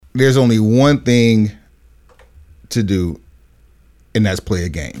there's only one thing to do, and that's play a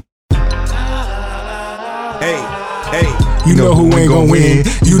game. Hey, you know who ain't gon' win.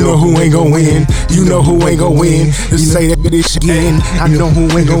 You know who ain't gon' win. You know who ain't gon' win. Just say that bitch again. I know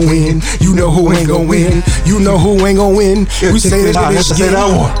who ain't gon' win. You know who ain't gon' win. You know who ain't gon' win. We say that bitch again.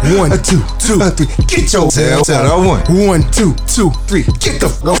 One, two, three. Get your tail. One, two, three. Get the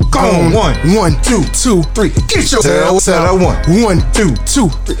fuck on. One, two, three. Get your tail. One, two,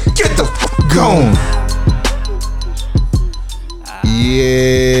 three. Get the fuck on.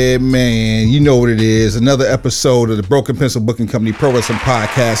 Yeah, man. You know what it is. Another episode of the Broken Pencil Booking Company Pro Wrestling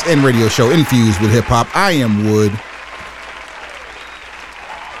Podcast and radio show infused with hip hop. I am Wood.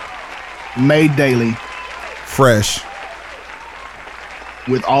 Made daily. Fresh.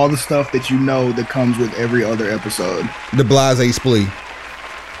 With all the stuff that you know that comes with every other episode. The Blase Splee.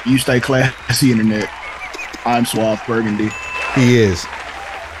 You stay classy, internet. I'm Suave Burgundy. He is.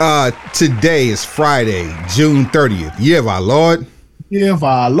 Today is Friday, June 30th. Yeah, my Lord. Yeah,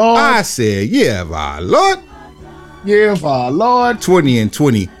 my Lord. I said, yeah, my Lord. Yeah, my Lord. 20 and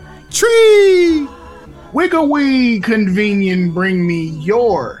 20. Tree. Wiggle-wee, convenient, bring me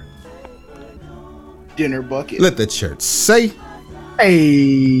your dinner bucket. Let the church say.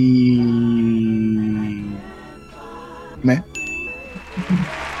 Hey. Man.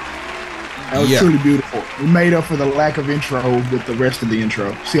 That was truly beautiful. We made up for the lack of intro with the rest of the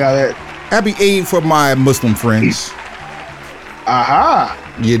intro. See how that... Happy Eid for my Muslim friends. Aha.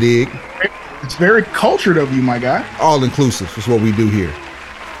 You dig? It's very cultured of you, my guy. All inclusive is what we do here.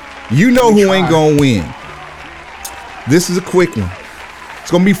 You know who ain't gonna win. This is a quick one.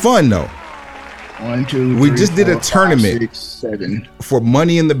 It's gonna be fun though. 1, 2, we 3, just 4, did a tournament 5, 6, 7. for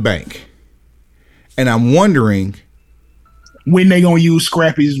Money in the Bank. And I'm wondering... when they gonna use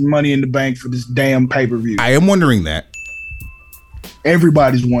Scrappy's Money in the Bank for this damn pay-per-view? I am wondering that.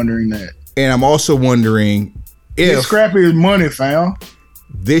 Everybody's wondering that. And I'm also wondering if Scrappy is money, fam.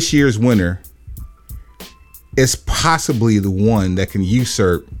 This year's winner is possibly the one that can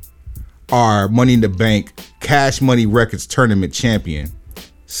usurp our Money in the Bank Cash Money Records tournament champion,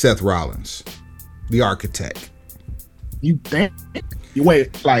 Seth Rollins, the architect. You think? You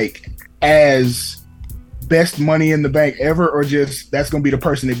wait, like as best Money in the Bank ever, or just that's gonna be the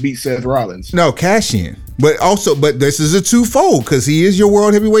person that beat Seth Rollins? No, cash in. But this is a twofold because he is your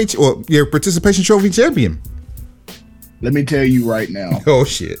world heavyweight or your participation trophy champion. Let me tell you right now. Oh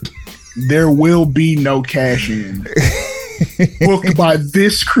shit. There will be no cash in booked by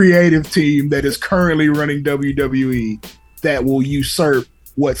this creative team that is currently running WWE that will usurp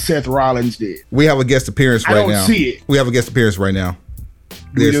what Rollins did. We have a guest appearance right now. I don't see it. We have a guest appearance right now.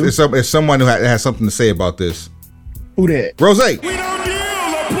 There's someone who has something to say about this. Who that? Rose. We don't deal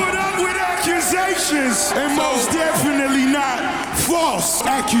or put up with accusations, and most definitely not false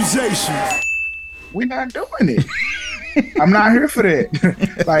accusations. We're not doing it. I'm not here for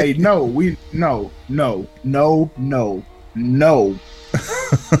that. Like, no.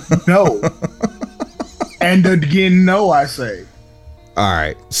 And again, no, I say. All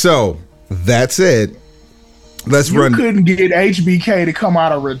right. So that said, you couldn't get HBK to come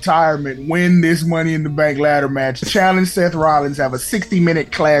out of retirement, win this Money in the Bank ladder match, challenge Seth Rollins, have a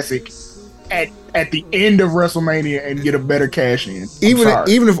 60-minute classic at the end of WrestleMania, and get a better cash in.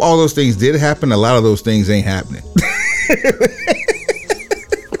 Even if all those things did happen, a lot of those things ain't happening.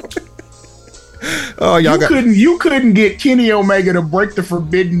 Oh, you couldn't get Kenny Omega to break the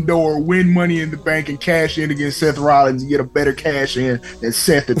forbidden door, win Money in the Bank, and cash in against Seth Rollins and get a better cash in than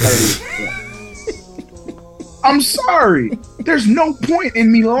Seth at 30. I'm sorry. There's no point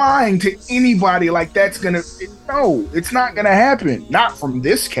in me lying to anybody like that's gonna. No, it's not gonna happen. Not from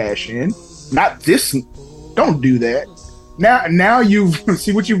this cash in. Not this. Don't do that. Now you've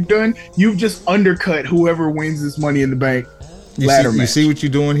see what you've done. You've just undercut whoever wins this Money in the Bank ladder match. You see what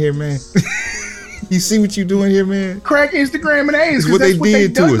you're doing here, man. You see what you're doing here, man. Crack Instagram and AIDS. That's what they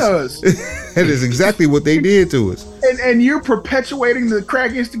did to us. That is exactly what they did to us. And you're perpetuating the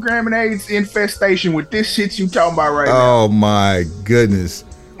crack Instagram and AIDS infestation with this shit you talking about right now. Oh my goodness.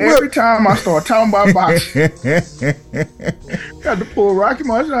 Every time I start talking about boxing, got to pull Rocky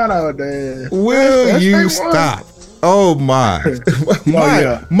Marciano out there. Will you stop? Oh my.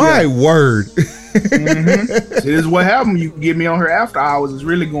 My word. Mm-hmm. This is what happened. You get me on her after hours. It's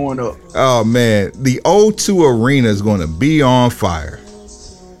really going up. Oh man, the O2 Arena is going to be on fire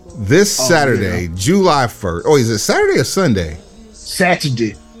this Saturday, July 1st. Oh, is it Saturday or Sunday?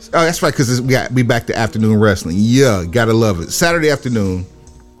 Saturday. Oh, that's right, because we back to afternoon wrestling. Yeah, gotta love it. Saturday afternoon,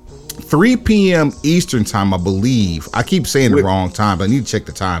 3 p.m. Eastern time, I believe. I keep saying the wrong time, but I need to check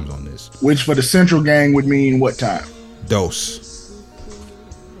the times on this. Which for the Central Gang would mean what time? Dos.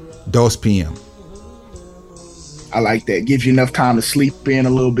 2 p.m. I like that. Gives you enough time to sleep in a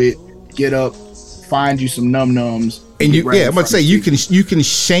little bit, get up, find you some num-nums. And I'm about to say you can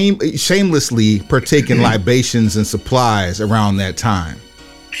shamelessly partake in libations and supplies around that time.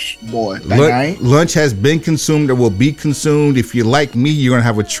 Boy, lunch has been consumed or will be consumed. If you're like me, you're gonna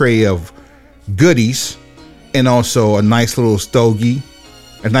have a tray of goodies and also a nice little stogie,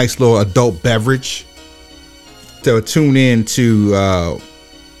 a nice little adult beverage to tune in to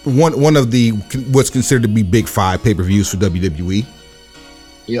one of the what's considered to be big 5 pay-per-views for WWE.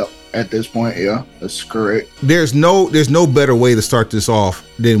 Yep. At this point, yeah, that's correct. There's no better way to start this off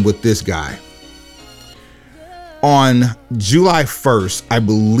than with this guy. On July 1st, I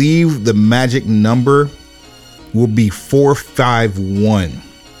believe the magic number will be 451.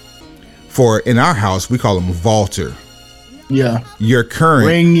 For in our house, we call him Walter. Yeah. Your current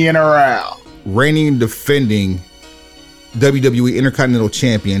reigning and defending WWE Intercontinental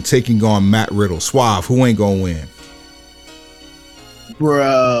Champion taking on Matt Riddle. Suave, who ain't gonna win?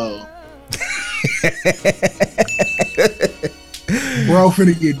 Bro. Bro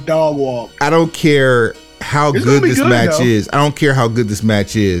finna get dog walked. I don't care how good this match is. I don't care how good this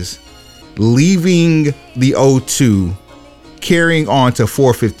match is. Leaving the O2, carrying on to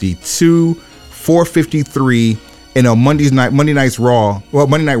 452, 453, and on Monday Night's Raw. Well,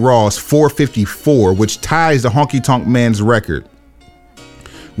 Monday Night Raw is 454, which ties the Honky Tonk Man's record.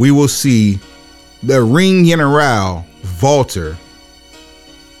 We will see the Ring General Walter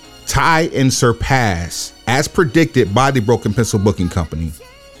tie and surpass, as predicted by the Broken Pencil Booking Company,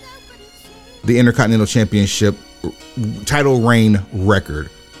 the Intercontinental Championship title reign record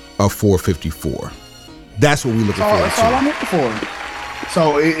of 454. That's what we looking for. That's all I'm looking for.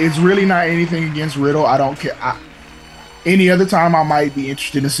 So it's really not anything against Riddle. I don't care. Any other time I might be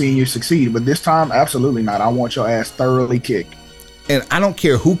interested in seeing you succeed, but this time, absolutely not. I want your ass thoroughly kicked. And I don't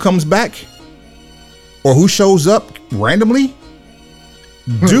care who comes back or who shows up randomly.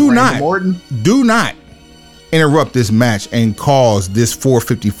 Do not interrupt this match and cause this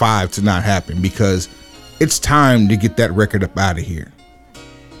 455 to not happen, because it's time to get that record up out of here.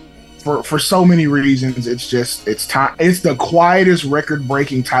 For so many reasons, it's time. It's the quietest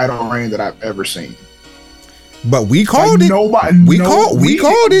record-breaking title reign that I've ever seen. But we called it. We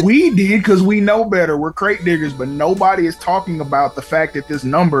called it. We did because we know better. We're crate diggers, but nobody is talking about the fact that this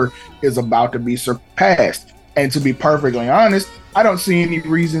number is about to be surpassed. And to be perfectly honest, I don't see any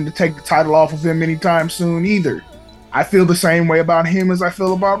reason to take the title off of him anytime soon either. I feel the same way about him as I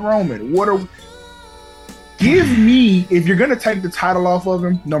feel about Roman. Give me, if you're going to take the title off of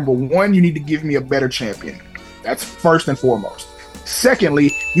him, number one, you need to give me a better champion. That's first and foremost.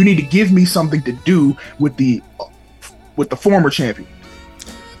 Secondly, you need to give me something to do with the former champion.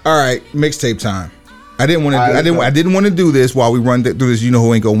 All right, mixtape time. I didn't want to do this while we run through this. You know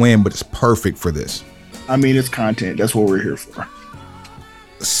who ain't gonna win, but it's perfect for this. I mean, it's content. That's what we're here for.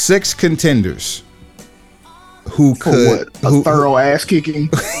 6 contenders who thorough ass kicking.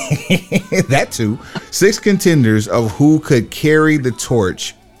 That too. 6 contenders of who could carry the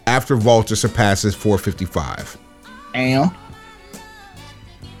torch after Walter surpasses 455. And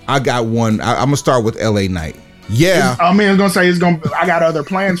I got one. I'm gonna start with LA Knight. Yeah, I mean, I was gonna say I got other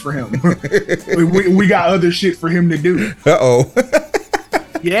plans for him. we got other shit for him to do.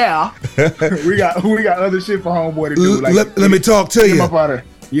 Yeah, we got other shit for homeboy to do. Like, let me talk to you.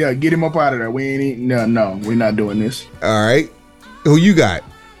 Get him up out of there. We're not doing this. All right, who you got?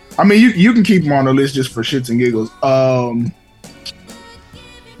 I mean, you can keep him on the list just for shits and giggles.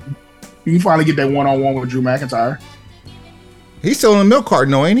 You can finally get that one-on-one with Drew McIntyre. He's still in the milk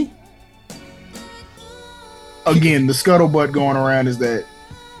carton, though, ain't he? Again, the scuttlebutt going around is that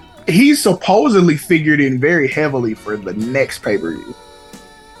he's supposedly figured in very heavily for the next pay-per-view.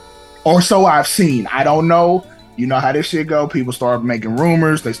 Or so I've seen. I don't know. You know how this shit go. People start making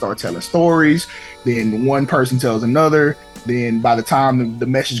rumors. They start telling stories. Then one person tells another. Then by the time the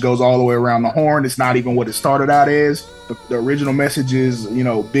message goes all the way around the horn, it's not even what it started out as. The original message is,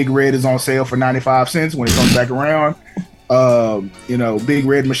 Big Red is on sale for 95 cents when it comes back around. Big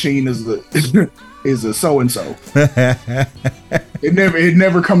Red Machine is a so-and-so. It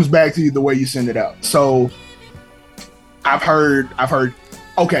never comes back to you the way you send it out. So I've heard,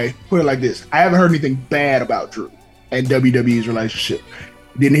 okay, put it like this. I haven't heard anything bad about Drew and WWE's relationship.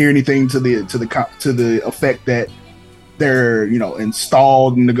 Didn't hear anything to the effect that they're,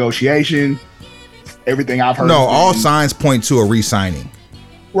 installed in negotiation. Everything I've heard. No, all signs point to a re-signing.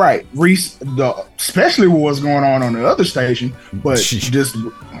 Right, especially with what's going on the other station, but just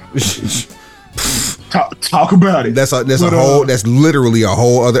talk about it. That's literally a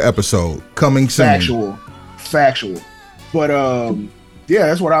whole other episode coming soon. Factual. But Yeah,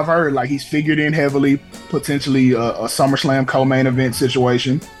 that's what I've heard. Like he's figured in heavily, potentially a SummerSlam co-main event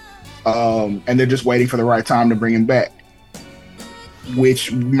situation, and they're just waiting for the right time to bring him back,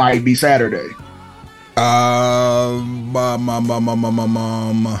 which might be Saturday.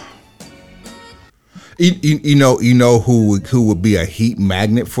 You know who would be a heat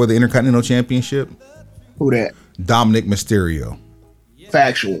magnet for the Intercontinental Championship? Who that? Dominic Mysterio.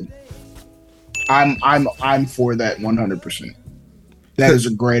 Factual. I'm for that 100%. That is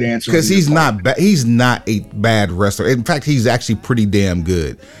a great answer. Because he's not a bad wrestler. In fact, he's actually pretty damn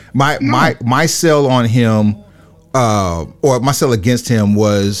good. My sell on him, or my sell against him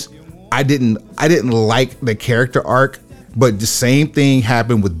was I didn't like the character arc. But the same thing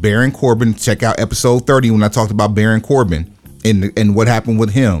happened with Baron Corbin. Check out episode 30 when I talked about Baron Corbin and what happened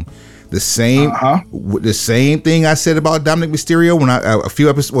with him. The same thing I said about Dominic Mysterio when a few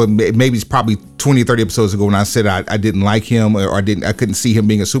episodes, well, maybe it's probably 20 or 30 episodes ago when I said I didn't like him or I couldn't see him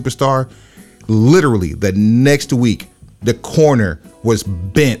being a superstar. Literally the next week, the corner was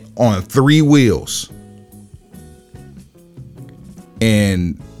bent on 3 wheels.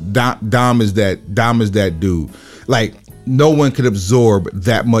 And Dom is that dude. Like, no one could absorb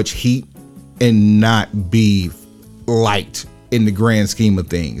that much heat and not be liked in the grand scheme of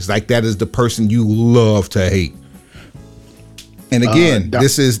things. Like, that is the person you love to hate. And again,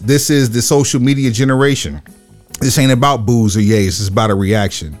 this is the social media generation. This ain't about boos or yays. It's about a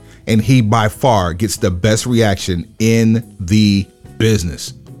reaction. And he by far gets the best reaction in the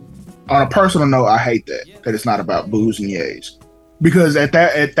business. On a personal note, I hate that it's not about boos and yays. Because at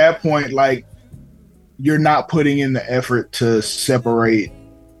that point, like, you're not putting in the effort to separate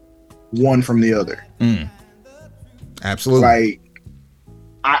one from the other. Absolutely. Like,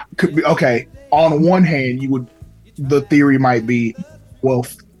 I could be okay. On one hand, the theory might be, well,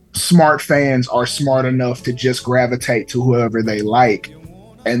 smart fans are smart enough to just gravitate to whoever they like,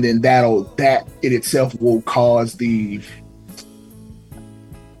 and then that in itself will cause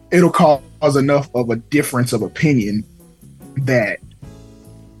it'll cause enough of a difference of opinion that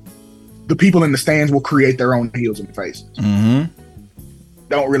the people in the stands will create their own heels and faces.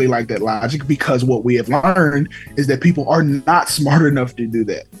 Don't really like that logic, because what we have learned is that people are not smart enough to do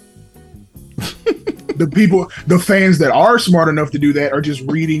that. The fans that are smart enough to do that are just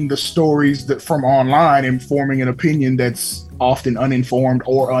reading the stories from online and forming an opinion that's often uninformed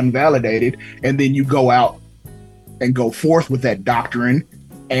or unvalidated. And then you go out and go forth with that doctrine,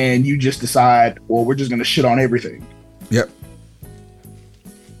 and you just decide, well, we're just going to shit on everything. Yep.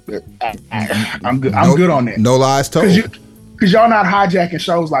 I'm good. I'm good on that. No lies told. Because y'all not hijacking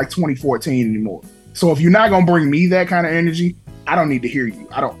shows like 2014 anymore. So if you're not gonna bring me that kind of energy, I don't need to hear you.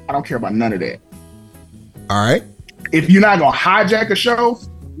 I don't care about none of that. All right. If you're not gonna hijack a show,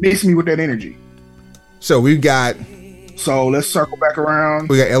 miss me with that energy. So let's circle back around.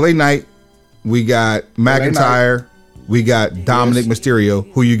 We got LA Knight. We got McIntyre. We got Dominic Mysterio.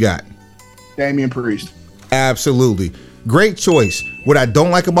 Who you got? Damian Priest. Absolutely. Great choice. What I don't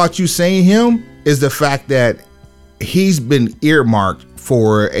like about you saying him is the fact that he's been earmarked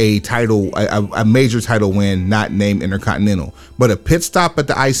for a title, a major title win, not named Intercontinental. But a pit stop at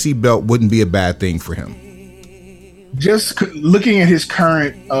the IC belt wouldn't be a bad thing for him. Just looking at his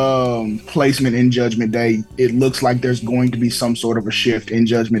current placement in Judgment Day, it looks like there's going to be some sort of a shift in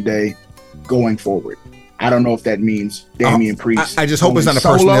Judgment Day going forward. I don't know if that means Damian Priest. I just hope it's not a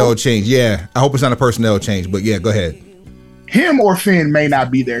personnel change. Yeah, I hope it's not a personnel change. But yeah, go ahead. Him or Finn may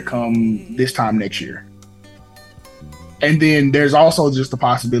not be there come this time next year. And then there's also just the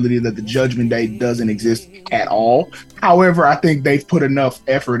possibility that the Judgment Day doesn't exist at all. However, I think they've put enough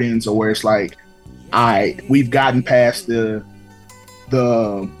effort into where it's like, we've gotten past the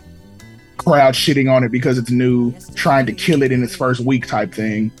crowd shitting on it because it's new, trying to kill it in its first week type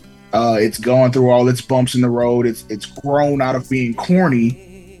thing. It's gone through all its bumps in the road. It's grown out of being corny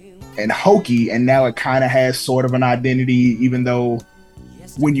and hokey, and now it kind of has sort of an identity, even though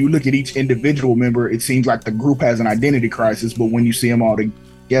when you look at each individual member, it seems like the group has an identity crisis, but when you see them all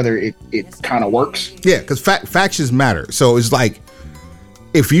together, it kind of works. Yeah, because factions matter. So it's like,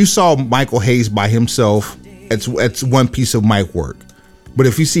 if you saw Michael Hayes by himself, it's one piece of mic work. But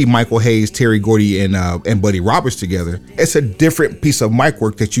if you see Michael Hayes, Terry Gordy, and Buddy Roberts together, it's a different piece of mic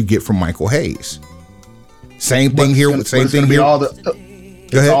work that you get from Michael Hayes. Same thing here. Same thing here.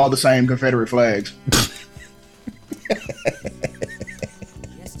 It's all the same Confederate flags.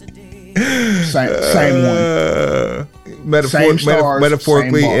 same one.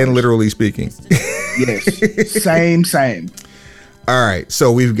 Metaphorically and literally speaking. Yes. Same. All right.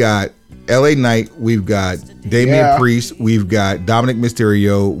 So we've got LA Knight. We've got Damian Priest. We've got Dominic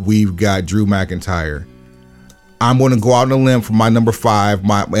Mysterio. We've got Drew McIntyre. I'm going to go out on a limb for my number 5,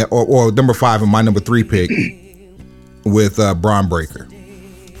 or number 5 and my number 3 pick with Braun Breaker.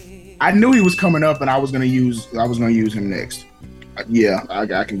 I knew he was coming up, and I was gonna use him next. Yeah,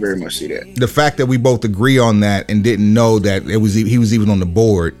 I can very much see that. The fact that we both agree on that and didn't know that he was even on the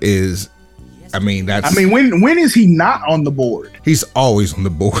board is, when is he not on the board? He's always on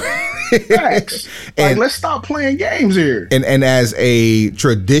the board. Facts. Let's stop playing games here. And as a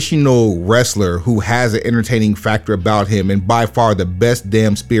traditional wrestler who has an entertaining factor about him, and by far the best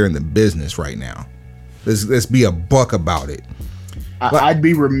damn spear in the business right now. Let's be a buck about it. I'd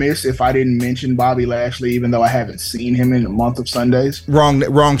be remiss if I didn't mention Bobby Lashley, even though I haven't seen him in a month of Sundays.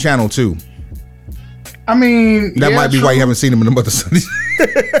 Wrong channel too. That might be why you haven't seen him in a month of Sundays.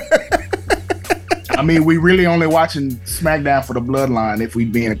 We really only watching SmackDown for the Bloodline, if we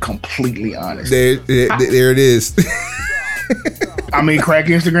being completely honest. There it is. Crack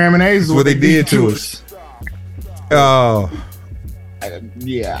Instagram and A's is what they did to us. Oh.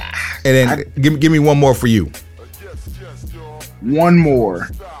 Yeah. And then give me one more for you. One more.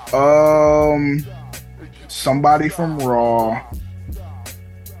 Somebody from Raw.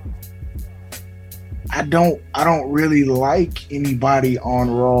 I don't really like anybody on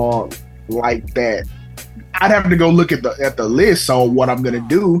Raw like that. I'd have to go look at the list. So what I'm gonna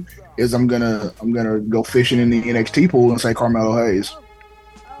do is I'm gonna go fishing in the NXT pool and say Carmelo Hayes.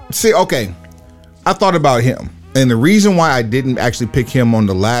 See, okay, I thought about him, and the reason why I didn't actually pick him on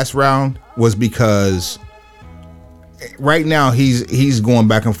the last round was because right now he's going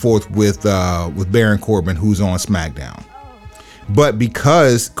back and forth with Baron Corbin, who's on SmackDown. But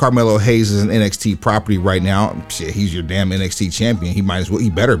because Carmelo Hayes is an NXT property right now, shit, he's your damn NXT champion. He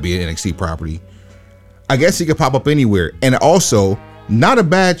better be an NXT property. I guess he could pop up anywhere. And also, not a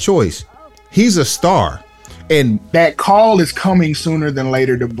bad choice. He's a star. And that call is coming sooner than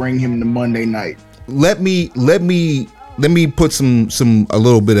later to bring him to Monday night. Let me put a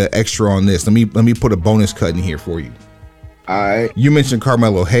little bit of extra on this. Let me put a bonus cut in here for you. All right. You mentioned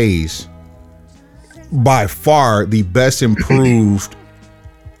Carmelo Hayes. By far the best improved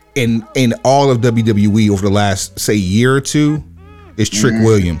in all of WWE over the last, say, year or two is Trick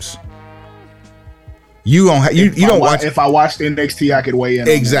Williams. You don't watch. If I watched NXT, I could weigh in.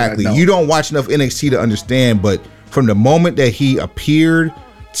 Exactly. You don't watch enough NXT to understand, but from the moment that he appeared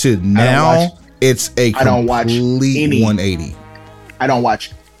to now, it's a complete 180. I don't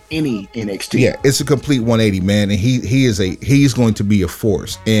watch any NXT. Yeah, it's a complete 180, man, and he's going to be a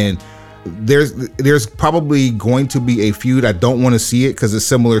force. And there's probably going to be a feud. I don't want to see it because it's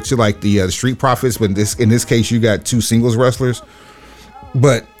similar to like the Street Profits, but in this case you got two singles wrestlers.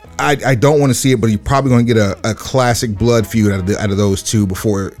 But I don't want to see it. But you're probably going to get a classic blood feud out of those two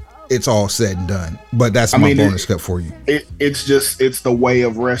before it's all said and done. But that's my bonus cut for you. It's the way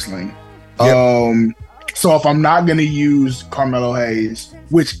of wrestling. Yep. So if I'm not going to use Carmelo Hayes,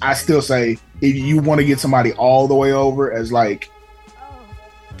 which I still say, if you want to get somebody all the way over as like,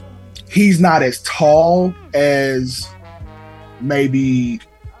 he's not as tall as maybe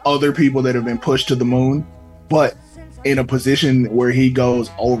other people that have been pushed to the moon, but in a position where he goes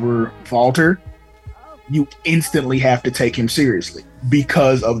over Walter, you instantly have to take him seriously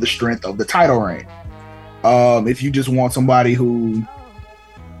because of the strength of the title reign. If you just want somebody who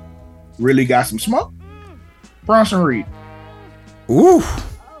really got some smoke, Bronson Reed. Ooh,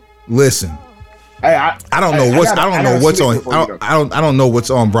 listen. I don't know what's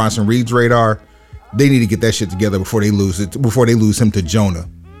on Bronson Reed's radar. They need to get that shit together before they lose him to Jonah.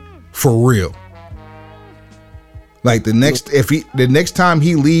 For real. Like the next time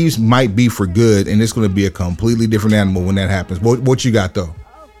he leaves might be for good, and it's going to be a completely different animal when that happens. What you got though?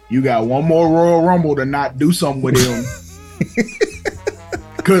 You got one more Royal Rumble to not do something with him.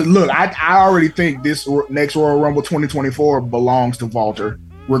 Because look, I already think this next Royal Rumble 2024 belongs to Walter,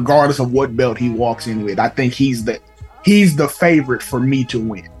 regardless of what belt he walks in with. I think he's the favorite for me to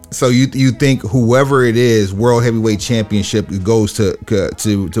win. So you think whoever it is, World Heavyweight Championship, goes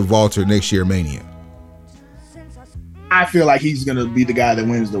to Walter next year, Mania? I feel like he's going to be the guy that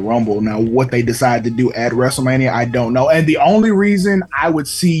wins the Rumble. Now, what they decide to do at WrestleMania, I don't know. And the only reason I would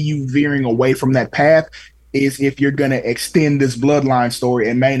see you veering away from that path is if you're going to extend this bloodline story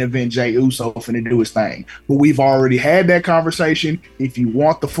and main event Jey Uso finna do his thing. But we've already had that conversation. If you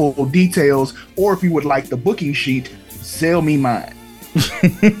want the full details, or if you would like the booking sheet, sell me mine.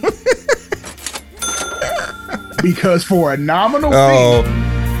 Because for a nominal fee,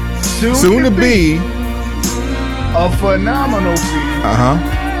 soon to be a phenomenal fee,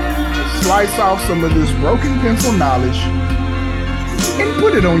 slice off some of this broken pencil knowledge and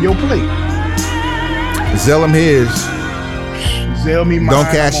put it on your plate. Sell him his. Zell me mine. Don't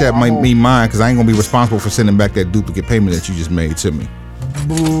cash out me mine because I ain't gonna be responsible for sending back that duplicate payment that you just made to me.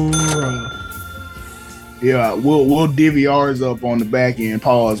 Yeah, we'll divvy ours up on the back end.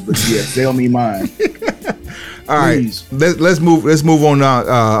 Pause, but yeah, sell me mine. All right, let's move on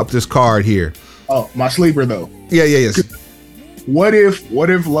up this card here. Oh, my sleeper though. Yes. What if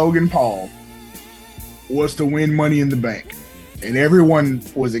Logan Paul was to win Money in the Bank, and everyone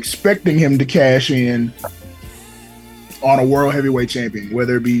was expecting him to cash in on a world heavyweight champion,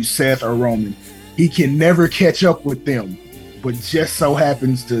 whether it be Seth or Roman? He can never catch up with them, but just so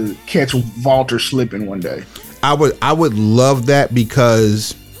happens to catch Walter slipping one day. I would love that,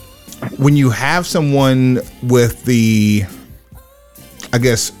 because when you have someone with the, I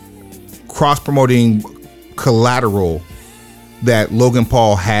guess, cross-promoting collateral that Logan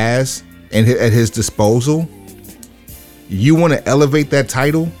Paul has and at his disposal, you want to elevate that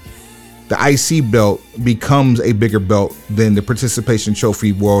title. The IC belt becomes a bigger belt than the Participation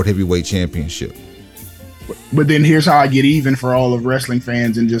Trophy World Heavyweight Championship. But then here's how I get even for all of wrestling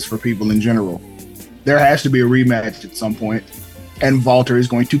fans and just for people in general. There has to be a rematch at some point, and Walter is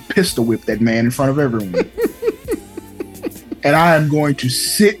going to pistol whip that man in front of everyone. And I am going to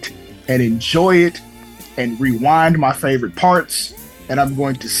sit and enjoy it and rewind my favorite parts, and I'm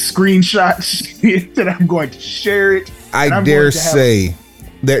going to screenshot it, and I'm going to share it. I dare say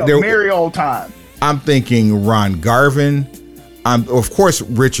that a merry old time. I'm thinking Ron Garvin. Of course,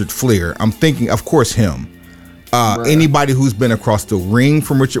 Richard Fleer. I'm thinking, of course, him. Anybody who's been across the ring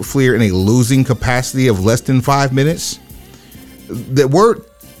from Richard Fleer in a losing capacity of less than 5 minutes. The word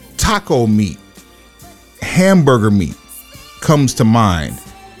taco meat, hamburger meat comes to mind.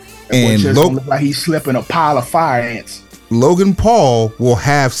 And look like he's slipping a pile of fire ants. Logan Paul will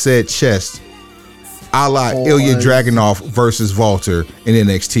have said chest a la Ilya Dragunov versus Walter in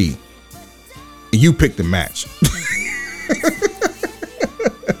NXT. You pick the match.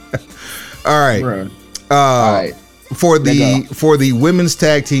 All right. All right. For the women's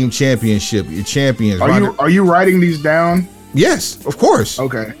tag team championship, your champions. Are you writing these down? Yes, of course.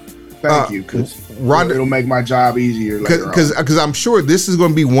 Okay. Thank you, because it'll make my job easier later on. Because I'm sure this is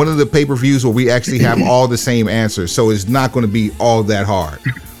going to be one of the pay-per-views where we actually have all the same answers, so it's not going to be all that hard.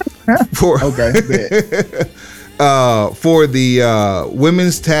 For the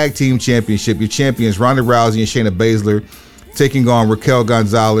women's tag team championship, your champions Ronda Rousey and Shayna Baszler taking on Raquel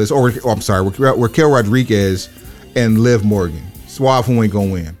Rodriguez and Liv Morgan. Suave, who ain't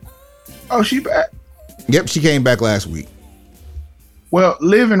gonna win? Oh, she back? Yep, she came back last week. Well,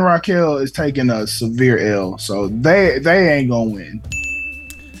 Liv and Raquel is taking a severe L, so they ain't gonna win.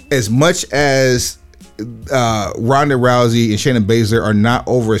 As much as Ronda Rousey and Shayna Baszler are not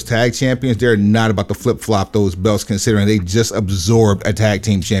over as tag champions, they're not about to flip-flop those belts, considering they just absorbed a tag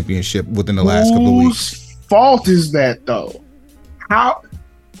team championship within the last couple of weeks. Whose fault is that, though? How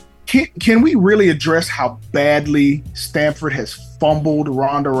can we really address how badly Stanford has fumbled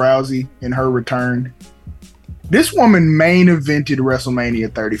Ronda Rousey in her return? This woman main evented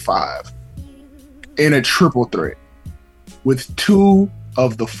WrestleMania 35 in a triple threat with two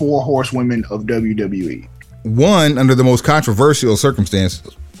of the four horsewomen of WWE. One under the most controversial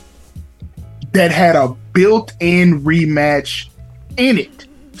circumstances. That had a built-in rematch in it.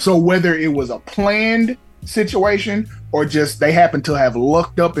 So whether it was a planned situation or just they happened to have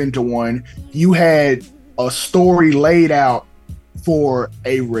lucked up into one, you had a story laid out for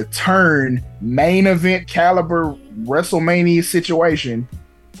a return main event caliber WrestleMania situation,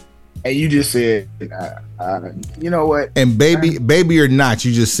 and you just said, you know what? And baby or not,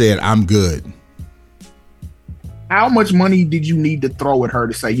 you just said, I'm good. How much money did you need to throw at her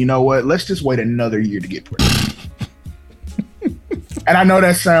to say, you know what? Let's just wait another year to get pregnant? And I know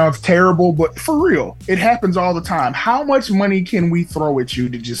that sounds terrible, but for real, it happens all the time. How much money can we throw at you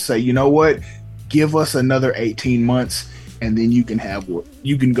to just say, you know what? Give us another 18 months. And then you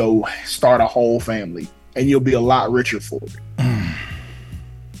can go start a whole family, and you'll be a lot richer for it.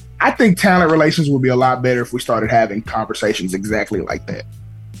 I think talent relations would be a lot better if we started having conversations exactly like that.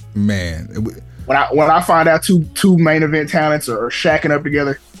 Man, when I find out two main event talents are shacking up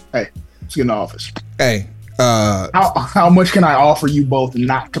together, hey, let's get in the office. Hey, how much can I offer you both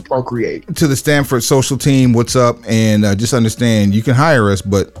not to procreate? To the Stanford social team, what's up? And just understand, you can hire us,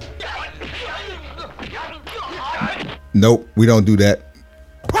 but. Nope, we don't do that.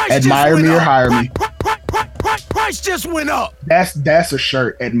 Admire me or hire me. Price just went up. That's a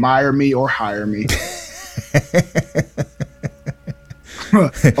shirt. Admire me or hire me.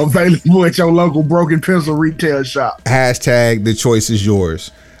 Available at your local broken pencil retail shop. Hashtag the choice is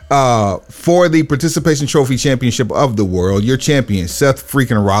yours. For the Participation Trophy Championship of the World, your champion, Seth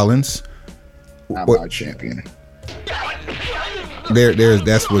freaking Rollins. I'm not champion.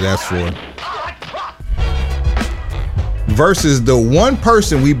 That's what that's for. Versus the one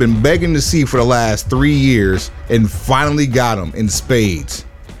person we've been begging to see for the last 3 years and finally got him in spades.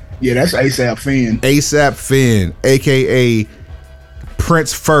 Yeah, that's ASAP Finn. ASAP Finn, aka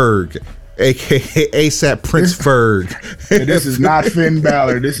Prince Ferg, aka ASAP Prince Ferg. This is not Finn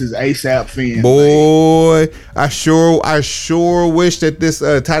Balor. This is ASAP Finn. Boy, man. I sure wish that this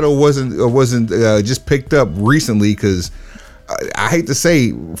title wasn't just picked up recently, because I hate to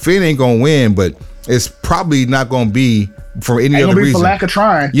say Finn ain't gonna win, but it's probably not gonna be for any other reason. For lack of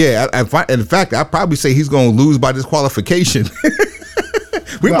trying. Yeah, in fact, I'd probably say he's gonna lose by disqualification.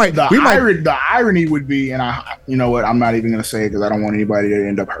 The irony would be, and you know what? I'm not even gonna say it because I don't want anybody to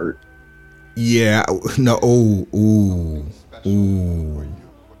end up hurt. Yeah, no. Ooh.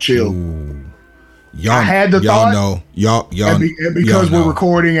 Chill. Ooh. Y'all, I had the thought. Y'all because we're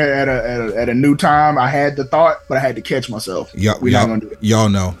recording at a new time, I had the thought, but I had to catch myself. We're not gonna do it. Y'all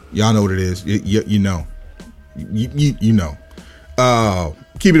know what it is. You know. You know.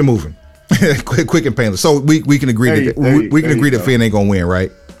 Keep it moving. quick and painless. So we can agree that Finn ain't gonna win,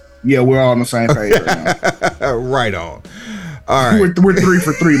 right? Yeah, we're all on the same page right now. Right on. All right, we're 3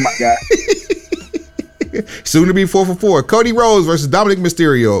 for 3, my guy. Soon to be 4 for 4. Cody Rhodes versus Dominic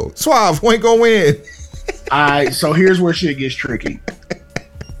Mysterio. Suave, who ain't gonna win? All right, so here's where shit gets tricky.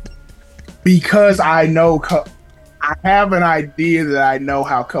 Because I have an idea that I know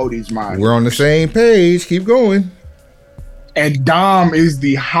how Cody's mind. We're on the same page. Keep going. And Dom is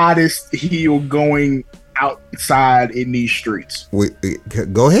the hottest heel going outside in these streets.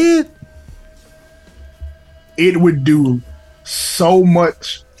 Go ahead. It would do so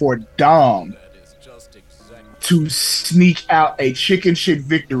much for Dom to sneak out a chicken shit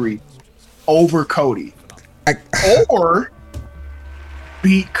victory over Cody. Or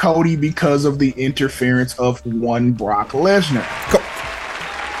beat Cody because of the interference of one Brock Lesnar.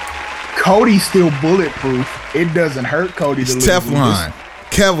 Cody's still bulletproof. It doesn't hurt Cody to lose. Teflon.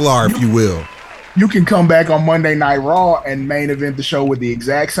 Kevlar, if you will. You can come back on Monday Night Raw and main event the show with the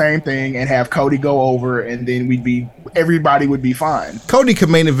exact same thing and have Cody go over, and then everybody would be fine. Cody could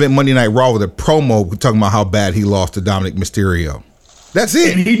main event Monday Night Raw with a promo talking about how bad he lost to Dominic Mysterio. That's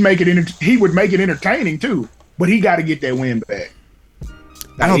it. And he would make it entertaining too, but he got to get that win back.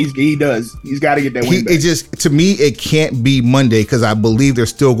 He does. He's got to get that win back. It just, to me, it can't be Monday because I believe they're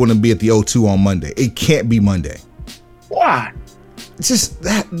still going to be at the O2 on Monday. It can't be Monday. Why? Just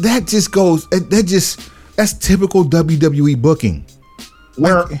that's typical WWE booking.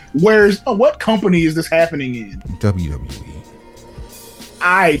 What company is this happening in? WWE.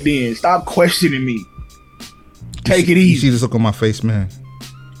 Alright then, stop questioning me. Take it easy. You see this look on my face, man?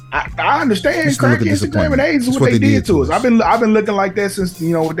 I understand. Crack Instagram and AIDS is what they did to us. I've been looking like that since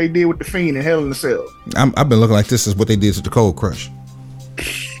what they did with the Fiend and Hell in the Cell. I've been looking like this is what they did to the Cold Crush.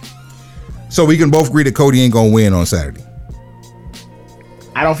 So we can both agree that Cody ain't gonna win on Saturday.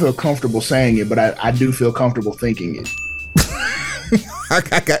 I don't feel comfortable saying it, but I do feel comfortable thinking it.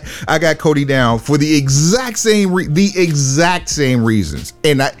 I got Cody down for the exact same reasons,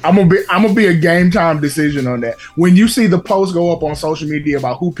 and I'm gonna be a game time decision on that. When you see the post go up on social media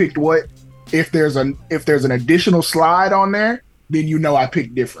about who picked what, if there's an additional slide on there, then I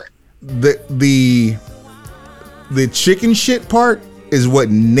picked different. The chicken shit part is what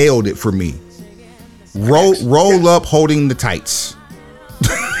nailed it for me. Roll up holding the tights.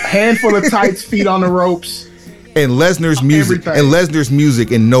 Handful of tights, feet on the ropes. And Lesnar's music. Everything. And Lesnar's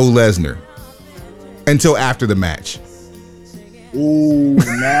music and no Lesnar. Until after the match. Ooh,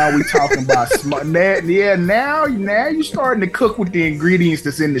 now we talking about smart. Yeah, now you're starting to cook with the ingredients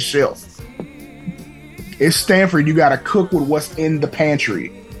that's in the shelf. It's Stanford. You got to cook with what's in the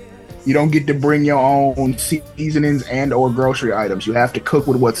pantry. You don't get to bring your own seasonings and or grocery items. You have to cook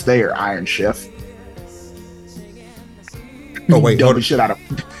with what's there, Iron Chef. Oh wait, you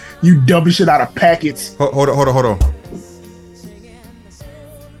dumping shit out of packets. Hold on.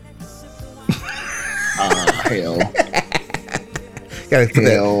 Hell.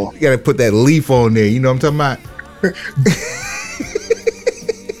 Gotta put that leaf on there. You know what I'm talking about?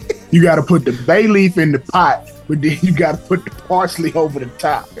 You gotta put the bay leaf in the pot, but then you gotta put the parsley over the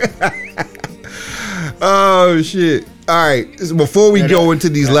top. Oh shit! All right. So before we go into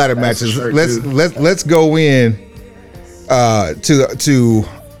these ladder matches, let's go in to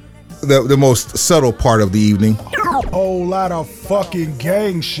the most subtle part of the evening. Whole lot of fucking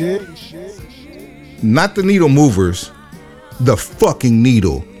gang shit. Not the needle movers, the fucking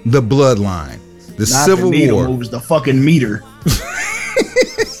needle, the bloodline, the Not Civil the needle War. Movers, the fucking meter.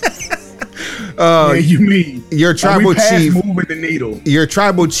 Yeah, you mean your tribal chief moving the needle. Your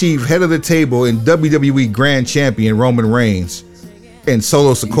tribal chief, head of the table, and WWE Grand Champion Roman Reigns and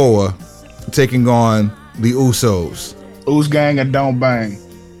Solo Sikoa taking on the Usos. Who's gang and don't bang?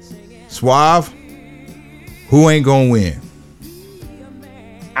 Suave, who ain't gonna win?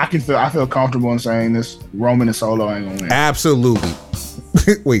 I feel comfortable in saying this. Roman and Solo ain't gonna win. Absolutely.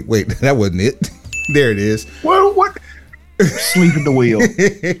 wait, that wasn't it. There it is. Well, what? Sleep at the wheel.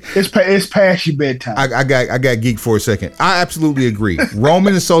 It's past your bedtime. I got geek for a second. I absolutely agree.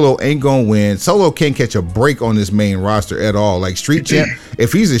 Roman and Solo ain't gonna win. Solo can't catch a break on this main roster at all. Like street champ,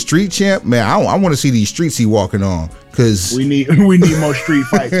 if he's a street champ, man, I want to see these streets he walking on. Cause we need more street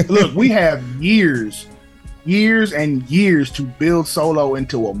fights. Look, we have years and years to build Solo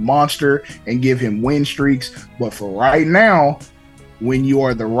into a monster and give him win streaks. But for right now, when you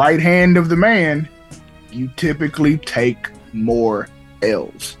are the right hand of the man, you typically take more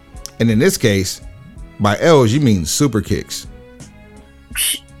L's. And in this case, by L's, you mean super kicks.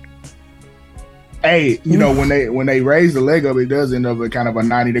 Hey, you know, when they raise the leg up, it does end up at kind of a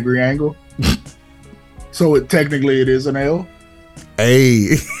 90-degree angle. So technically it is an L.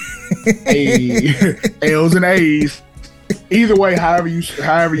 Hey. L's and A's. Either way, however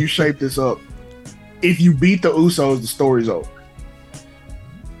you shape this up, if you beat the Usos, the story's over.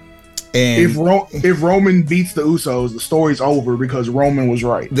 And if Roman beats the Usos, the story's over because Roman was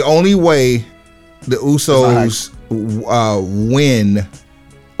right. The only way the Usos win,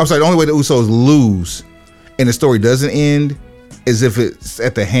 I'm sorry, the only way the Usos lose and the story doesn't end is if it's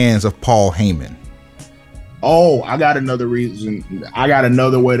at the hands of Paul Heyman. Oh, I got another reason. I got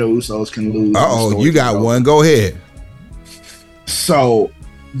another way the Usos can lose. You got one. Go ahead. So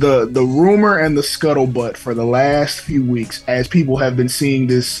the rumor and the scuttlebutt for the last few weeks, as people have been seeing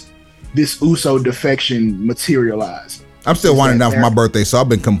this Uso defection materialize. I'm still winding down for my birthday, so I've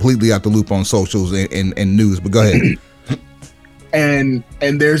been completely out the loop on socials and news, but go ahead. and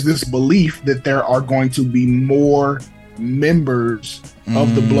there's this belief that there are going to be more members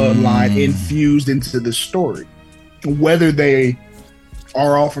of the bloodline infused into the story, whether they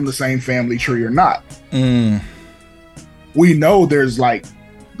are all from the same family tree or not. We know there's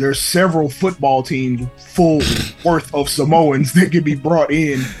several football teams full worth of Samoans that could be brought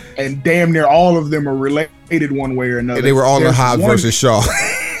in, and damn near all of them are related one way or another. And they were all in Hobbs versus Shaw.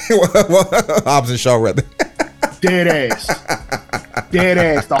 Hobbs and Shaw, rather. Dead ass.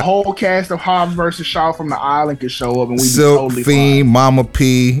 The whole cast of Hobbs versus Shaw from the island could show up, and we'd be totally Fiend, fine. Mama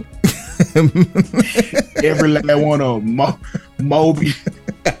P. Every last one of them. Moby.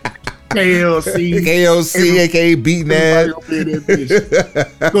 KLC, aka Beating Ass.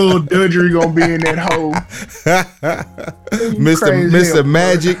 Little Dudgery gonna be in that hole. Mr.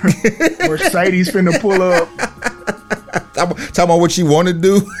 Magic. Mercedes finna pull up. Talking about what you want to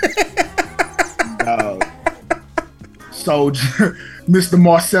do. So, Mr.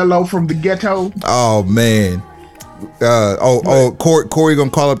 Marcelo from the ghetto. Oh man. Corey gonna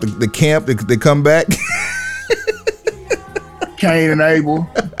call up the camp to come back. Cain and Abel,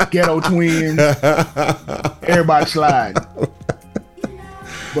 ghetto twins, everybody slide.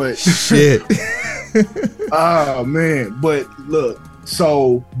 But shit. Oh man. But look,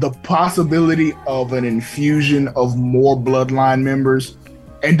 so the possibility of an infusion of more bloodline members,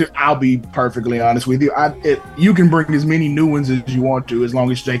 and I'll be perfectly honest with you, you can bring as many new ones as you want to, as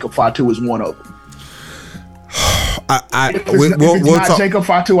long as Jacob Fatu is one of them. We'll talk, Jacob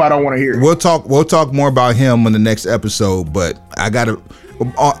Fatu, I don't want to hear it. We'll talk more about him in the next episode, but I gotta,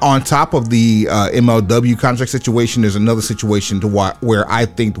 on top of the MLW contract situation, there's another situation where I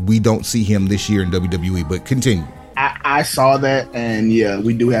think we don't see him this year in WWE, but continue. I saw that, and yeah,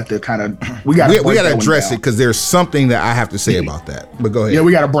 we do have to kind of we got to address it because there's something that I have to say about that. But go ahead. Yeah,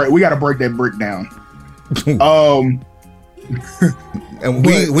 we got to break that brick down. And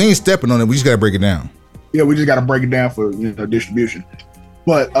we ain't stepping on it. We just got to break it down. Yeah, we just got to break it down for distribution.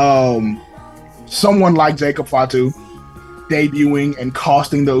 But someone like Jacob Fatu debuting and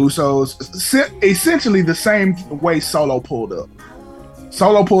costing the Usos essentially the same way Solo pulled up.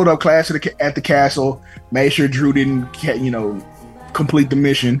 Solo pulled up Clash at the castle, made sure Drew didn't complete the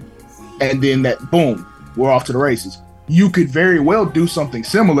mission, and then boom, we're off to the races. You could very well do something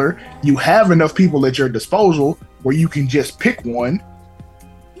similar. You have enough people at your disposal where you can just pick one,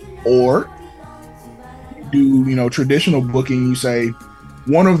 or do traditional booking. You say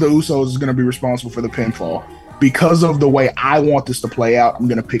one of the Usos is going to be responsible for the pinfall. Because of the way I want this to play out, I'm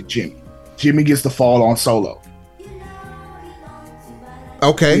going to pick Jimmy. Jimmy gets the fall on Solo.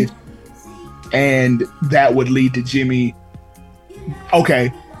 Okay. And that would lead to Jimmy.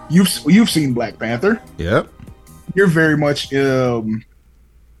 Okay, you've seen Black Panther. Yep. You're very much you're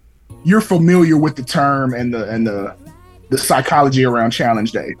familiar with the term and the psychology around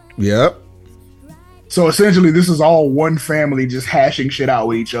Challenge Day. Yep. So essentially, this is all one family just hashing shit out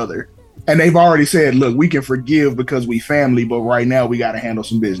with each other. And they've already said, look, we can forgive because we family, but right now we got to handle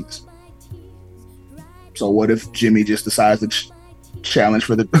some business. So what if Jimmy just decides to challenge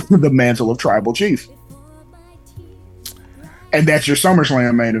for the mantle of tribal chief? And that's your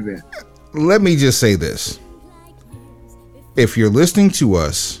SummerSlam main event. Let me just say this. If you're listening to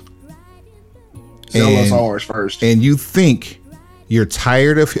us, sell us ours first, and you think you're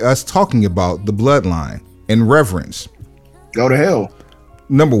tired of us talking about the bloodline and reverence, go to hell.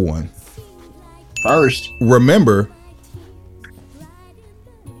 Number one. First. Remember.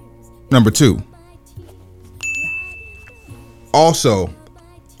 Number two. Also,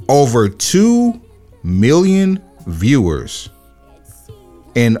 over 2 million viewers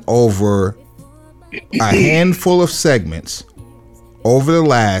in over a handful of segments over the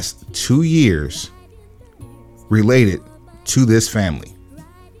last 2 years related to this family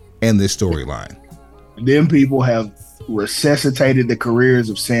and this storyline. Them people have resuscitated the careers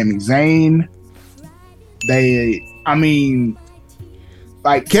of Sami Zayn.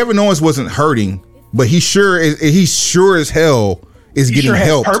 Kevin Owens wasn't hurting, but he sure as hell is getting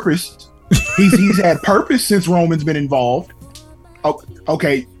help. Purpose. He's had purpose since Roman's been involved. Oh,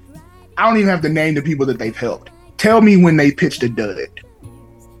 okay, I don't even have to name the people that they've helped. Tell me when they pitched a dud.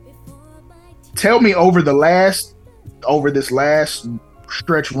 Tell me over this last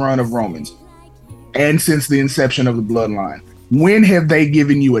stretch run of Roman's, and since the inception of the bloodline, when have they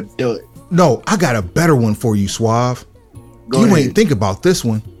given you a dud? No, I got a better one for you, Suave. Go ahead. Ain't think about this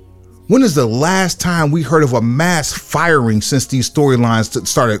one. When is the last time we heard of a mass firing since these storylines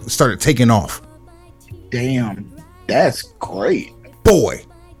started taking off? Damn, that's great. Boy,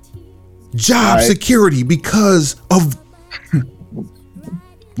 job security because of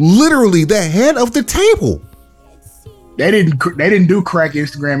literally the head of the table. They didn't do crack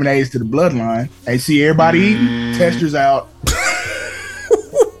Instagram and A's to the bloodline. They see everybody eating, testers out.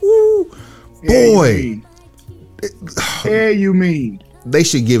 Boy. Yeah, you mean. They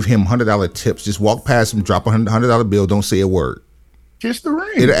should give him $100 tips. Just walk past him, drop $100 bill, don't say a word. Kiss the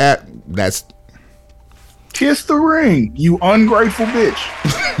ring. Kiss the ring, you ungrateful bitch.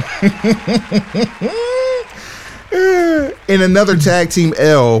 In another tag team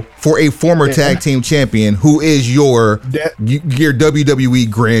L for a former tag team champion who is your WWE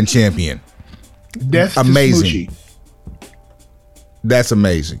grand champion. That's amazing. That's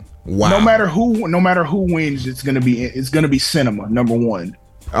amazing. Wow. No matter who wins, it's gonna be cinema. Number one.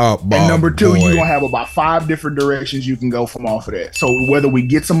 And number two, you're gonna have about 5 different directions you can go from off of that. So whether we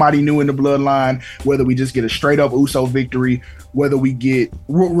get somebody new in the bloodline, whether we just get a straight up Uso victory, whether we get,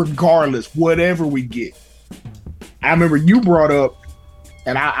 regardless, whatever we get. I remember you brought up,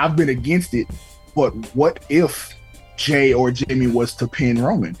 and I've been against it, but what if Jay or Jimmy was to pin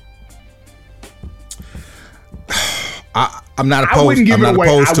Roman? I'm not opposed. I wouldn't give it away.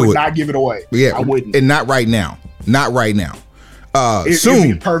 I would it. not give it away. Yeah, I wouldn't. And not right now. Not right now.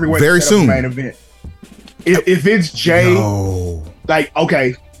 Soon. Perfect way very to set soon. Up the main event. If it's Jay,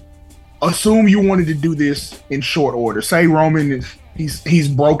 okay, assume you wanted to do this in short order. Say Roman he's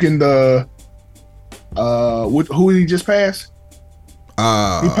broken the who did he just pass?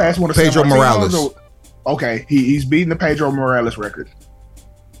 He passed one of Pedro Morales. Okay, he's beating the Pedro Morales record.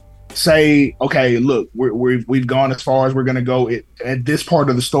 Say, okay, look, we've gone as far as we're gonna go at this part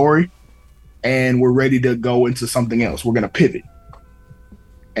of the story, and we're ready to go into something else. We're gonna pivot.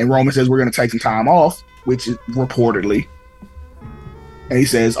 And Roman says we're gonna take some time off, which is reportedly. And he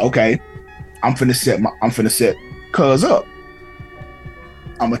says, okay, I'm finna set Cuz up.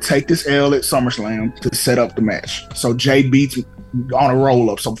 I'm gonna take this L at SummerSlam to set up the match. So Jay beats on a roll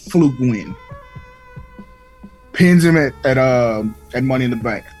up, so fluke win. Pins him at Money in the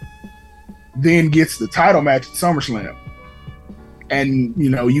Bank. Then gets the title match at SummerSlam. And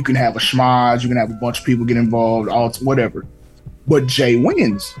you can have a schmaz, you can have a bunch of people get involved, whatever. But Jay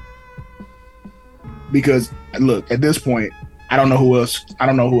wins. Because look, at this point, I don't know who else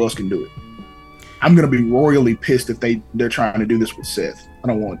can do it. I'm gonna be royally pissed if they're trying to do this with Seth. I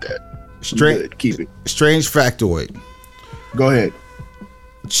don't want that. Keep it. Strange factoid. Go ahead.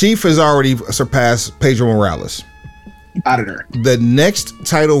 Chief has already surpassed Pedro Morales. Out of there. The next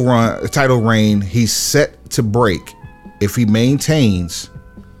title reign he's set to break, if he maintains,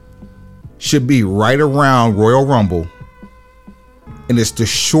 should be right around Royal Rumble, and it's the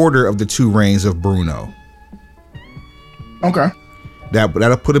shorter of the 2 reigns of Bruno. Okay.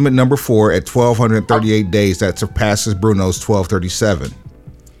 That'll put him at number 4 at 1,238 days. That surpasses Bruno's 1,237.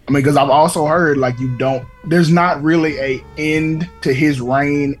 I mean, because I've also heard there's not really a end to his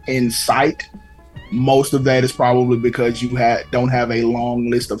reign in sight. Most of that is probably because you don't have a long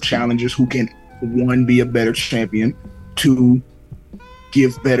list of challengers who can one, be a better champion. Two,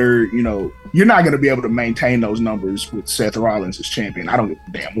 give better, you're not going to be able to maintain those numbers with Seth Rollins as champion. I don't give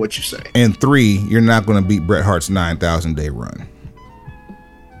a damn what you say. And three, you're not going to beat Bret Hart's 9,000 day run.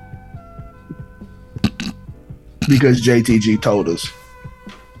 Because JTG told us.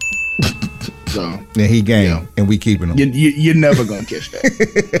 So yeah, he game, and we keeping him. You're never gonna catch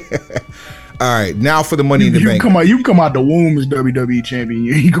that. All right, now for the Money in the Bank. You come out the womb as WWE champion.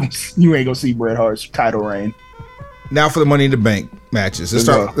 You ain't gonna see Bret Hart's title reign. Now for the Money in the Bank matches.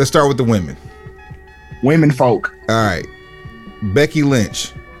 Let's start with the women. Women folk. All right, Becky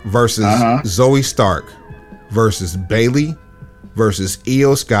Lynch versus Zoe Stark versus Bayley versus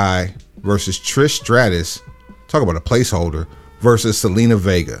Io Sky versus Trish Stratus. Talk about a placeholder versus Selena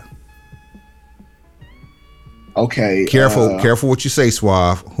Vega. Okay. Careful what you say,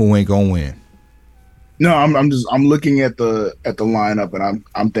 Suave. Who ain't gonna win? No, I'm looking at the lineup and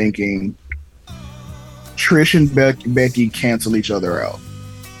I'm thinking Trish and Becky cancel each other out.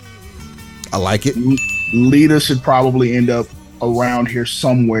 I like it. Lita should probably end up around here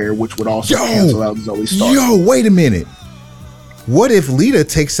somewhere, which would also cancel out Zoe Stark. Yo, wait a minute. What if Lita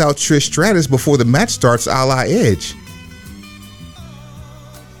takes out Trish Stratus before the match starts, a la Edge?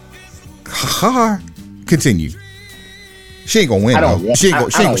 Continue. She ain't gonna win. She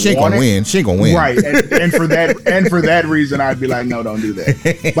ain't gonna win. She ain't gonna win. Right, and for that reason, I'd be like, no, don't do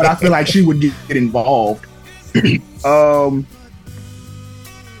that. But I feel like she would get involved.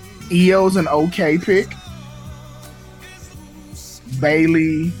 Io's an okay pick.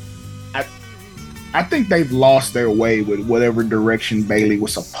 Bayley, I think they've lost their way with whatever direction Bayley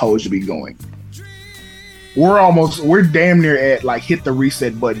was supposed to be going. We're damn near at like hit the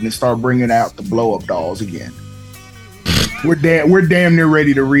reset button and start bringing out the blow up dolls again. We're damn near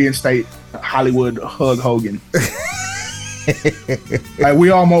ready to reinstate Hollywood Hug Hogan. Like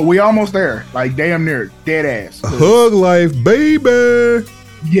we almost there. Like damn near dead ass. Hug Life, baby.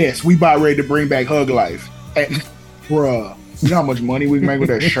 Yes, we about ready to bring back Hug Life. And, bruh, you know how much money we can make with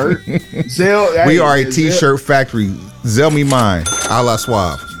that shirt? We are a t-shirt factory. Zell me mine, a la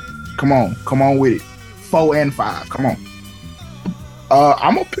Suave. Come on with it. 4 and 5. Come on.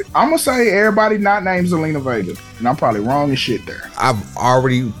 I'm gonna say everybody not named Zelina Vega, and I'm probably wrong as shit there. I've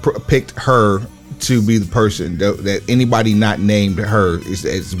already picked her to be the person that anybody not named her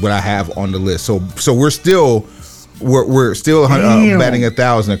is what I have on the list. So we're still batting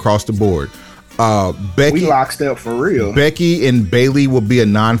 1,000 across the board. Becky, we lockstep for real. Becky and Bayley will be a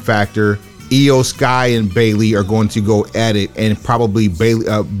non-factor. Io Sky and Bayley are going to go at it, and probably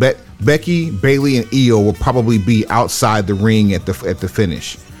Becky, Bayley, and Io will probably be outside the ring at the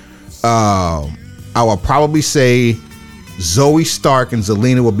finish. I will probably say Zoe Stark and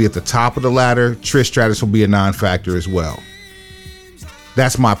Zelina will be at the top of the ladder. Trish Stratus will be a non-factor as well.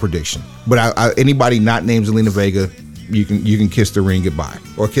 That's my prediction. But anybody not named Zelina Vega, you can kiss the ring goodbye,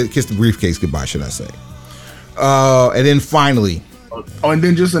 or kiss the briefcase goodbye, should I say? And then finally. Oh, and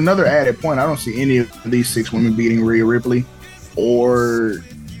then just another added point. I don't see any of these 6 women beating Rhea Ripley or.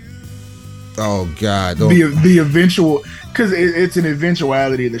 Oh God! The eventual, because it's an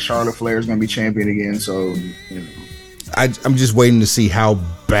eventuality that Charlotte Flair is going to be champion again. So, I'm just waiting to see how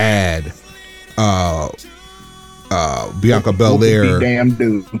bad Bianca Belair. Damn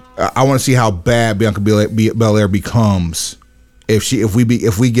dude. I want to see how bad Bianca Belair becomes if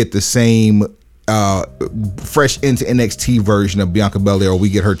we get the same fresh into NXT version of Bianca Belair, or we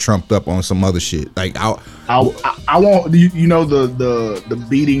get her trumped up on some other shit. Like I want the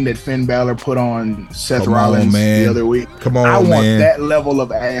beating that Finn Balor put on Seth Rollins the other week. I want that level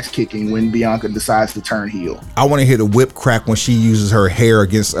of ass kicking when Bianca decides to turn heel. I want to hear the whip crack when she uses her hair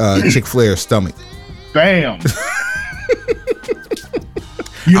against Chick Flair's stomach. Bam.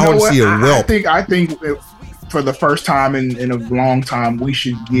 I want to see a whelp. I think for the first time in a long time, we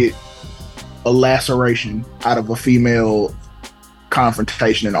should get a laceration out of a female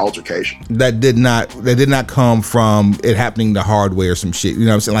confrontation and altercation. That did not come from it happening the hard way or some shit. You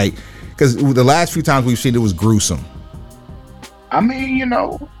know what I'm saying? Like, because the last few times we've seen it was gruesome. I mean,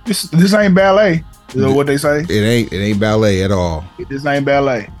 this ain't ballet. Is that what they say? It ain't ballet at all. This ain't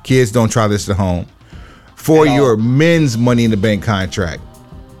ballet. Kids, don't try this at home. For your men's Money in the Bank contract,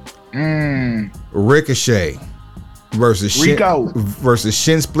 Ricochet versus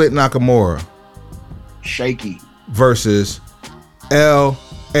Shin Split Nakamura. Shaky. Versus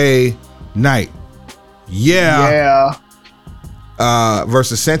L.A. Knight. Yeah.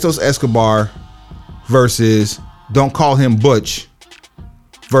 Versus Santos Escobar versus Don't Call Him Butch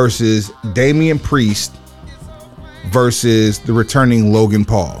versus Damian Priest versus the returning Logan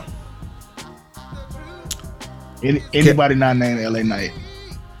Paul. Anybody not named L.A. Knight?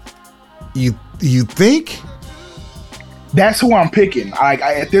 You You think? That's who I'm picking.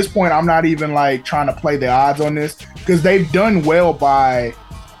 At this point, I'm not even like trying to play the odds on this because they've done well by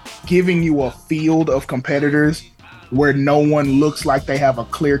giving you a field of competitors where no one looks like they have a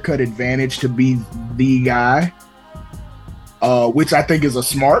clear-cut advantage to be the guy, which I think is a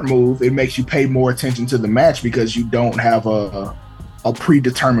smart move. It makes you pay more attention to the match because you don't have a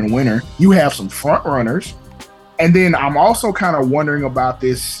predetermined winner. You have some front runners. And then I'm also kind of wondering about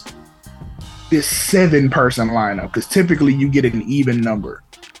this 7-person lineup because typically you get an even number.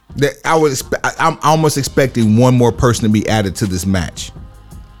 I'm almost expecting one more person to be added to this match.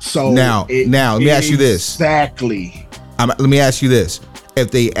 So now, let me ask you this. Exactly. Let me ask you this.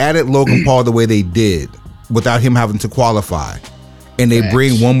 If they added Logan Paul the way they did, without him having to qualify, and they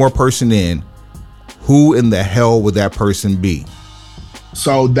bring one more person in, who in the hell would that person be?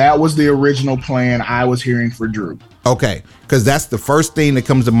 So that was the original plan I was hearing for Drew. Okay, because that's the first thing that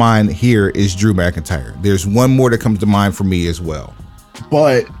comes to mind here is Drew McIntyre. There's one more that comes to mind for me as well.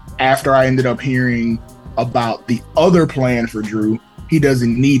 But after I ended up hearing about the other plan for Drew, he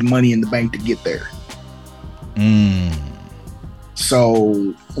doesn't need Money in the Bank to get there.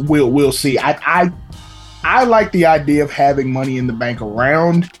 So we'll see. I like the idea of having Money in the Bank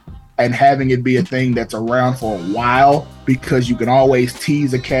around and having it be a thing that's around for a while because you can always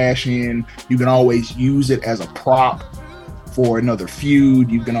tease a cash in. You can always use it as a prop for another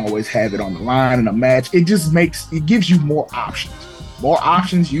feud. You can always have it on the line in a match. It gives you more options. More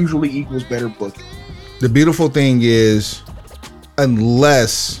options usually equals better booking. The beautiful thing is,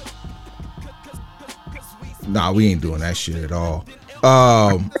 unless we ain't doing that shit at all.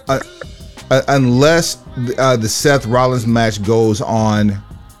 Unless the Seth Rollins match goes on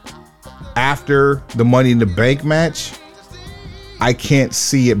after the Money in the Bank match, I can't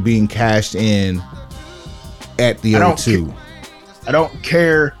see it being cashed in at the O2. I don't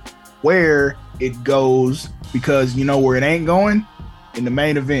care where it goes because you know where it ain't going? In the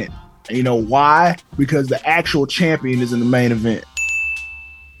main event. And you know why? Because the actual champion is in the main event.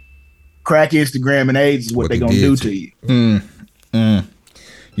 Crack, Instagram, and AIDS is what they gonna do to you.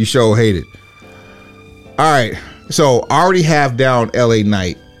 You sure hate it. All right. So I already have down LA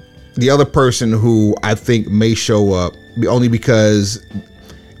Knight. The other person who I think may show up only because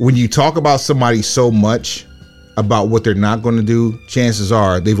when you talk about somebody so much about what they're not going to do, chances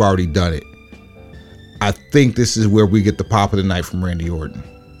are they've already done it. I think this is where we get the pop of the night from Randy Orton.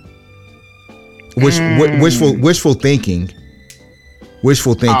 Wishful thinking.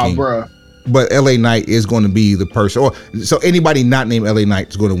 Bruh. But LA Knight is going to be the person. So anybody not named LA Knight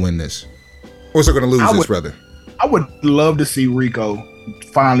is going to win this. Or is they going to lose this, rather? I would love to see Rico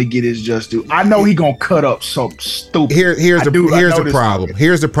finally get his just due. I know he going to cut up something stupid. Here's the problem.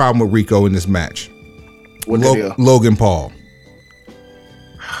 Here's the problem with Rico in this match. Logan Paul.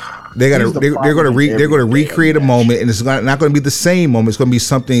 They're going to recreate a moment, and it's not going to be the same moment. It's going to be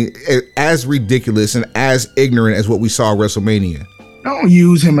something as ridiculous and as ignorant as what we saw at WrestleMania. Don't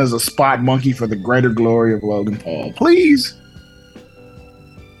use him as a spot monkey for the greater glory of Logan Paul, please.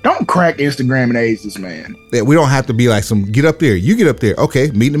 Don't crack Instagram and AIDS this man. Yeah, we don't have to be like some get up there. You get up there.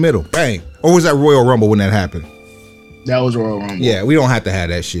 Okay, meet in the middle. Bang. Or was that Royal Rumble when that happened? That was Royal Rumble. Yeah, we don't have to have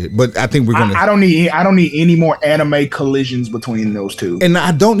that shit. But I think we're gonna. I don't need any more anime collisions between those two. And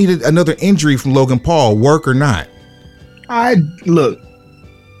I don't need another injury from Logan Paul, work or not. Look.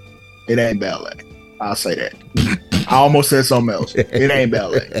 It ain't ballet. I'll say that. I almost said something else. It ain't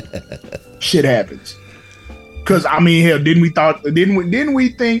ballet. Shit happens. Because I mean, hell, didn't we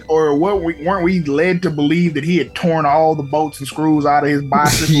think, or weren't we led to believe that he had torn all the bolts and screws out of his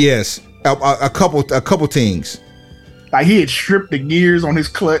bicycle? Yes, a couple things. Like he had stripped the gears on his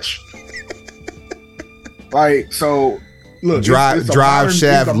clutch. Like, so look, drive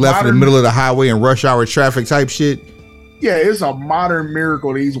shaft left in the middle of the highway in rush hour traffic type shit. Yeah, it's a modern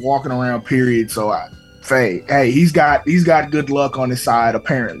miracle that he's walking around. Period. So, hey, he's got good luck on his side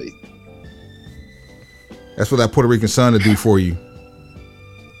apparently. That's what that Puerto Rican sun to do for you.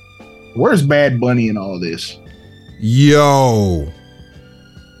 Where's Bad Bunny in all this? Yo,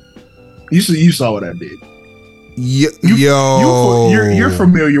 you saw what I did. You're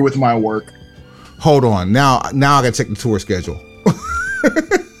familiar with my work. Hold on, now I gotta check the tour schedule.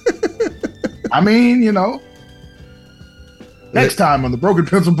 I mean, next time on the Broken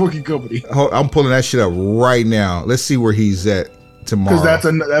Pencil Booking Company. I'm pulling that shit up right now. Let's see where he's at tomorrow. Because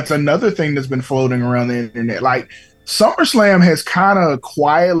that's another thing that's been floating around the internet. Like SummerSlam has kind of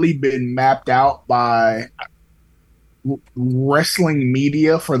quietly been mapped out by wrestling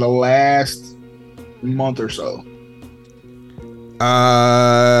media for the last month or so.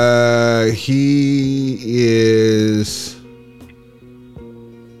 He is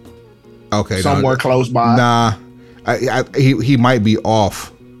Okay, somewhere close by. Nah, he might be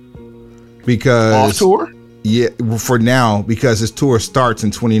off because Off tour. Yeah, for now, because his tour starts in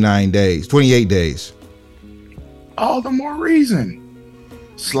 28 days. All the more reason.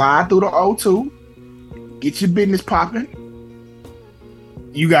 Slide through the O2. Get your business popping.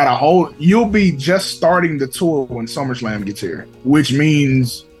 You'll be just starting the tour when SummerSlam gets here, which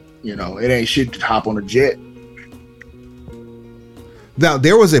means, it ain't shit to hop on a jet. Now,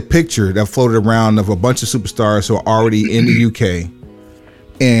 there was a picture that floated around of a bunch of superstars who are already in the UK,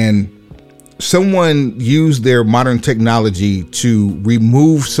 and someone used their modern technology to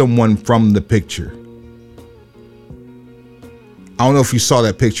remove someone from the picture. I don't know if you saw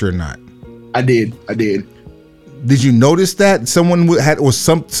that picture or not. I did. Did you notice that someone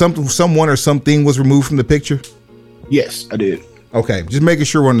someone or something was removed from the picture? Yes, I did. Okay, just making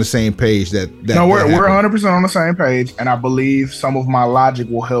sure we're on the same page. We're 100% on the same page, and I believe some of my logic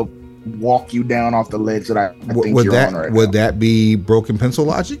will help walk you down off the ledge that I think you're on right now. Would that be broken pencil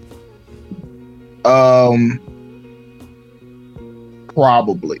logic?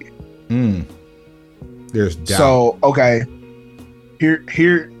 Probably. There's doubt. So okay,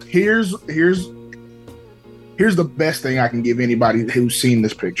 here's the best thing I can give anybody who's seen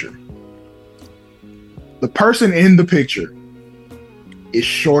this picture. The person in the picture is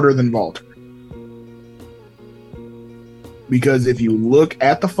shorter than Walter, because if you look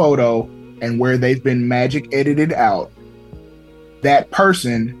at the photo and where they've been magic edited out, that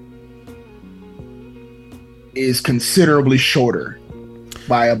person is considerably shorter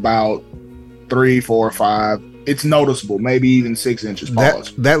by about 3, 4, 5. It's noticeable, maybe even 6 inches.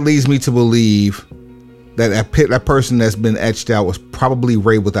 Pause. That leads me to believe that person that's been etched out was probably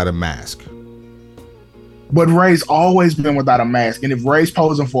Ray without a mask. But Ray's always been without a mask, and if Ray's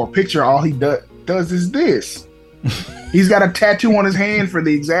posing for a picture, all he does is this. He's got a tattoo on his hand for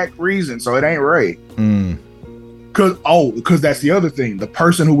the exact reason, so it ain't Ray. Because that's the other thing. The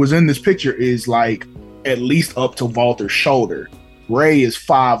person who was in this picture is like at least up to Walter's shoulder. Ray is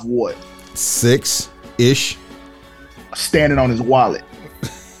 5 what? 6-ish. Standing on his wallet.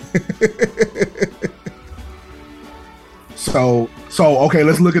 So okay,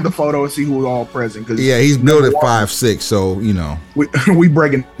 let's look at the photo and see who's all present. Yeah, he's built at 5'6", so we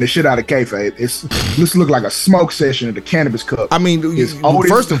breaking the shit out of kayfabe. This look like a smoke session at the Cannabis Cup. I mean,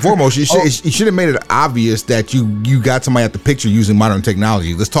 first and foremost, you should have made it obvious that you got somebody at the picture using modern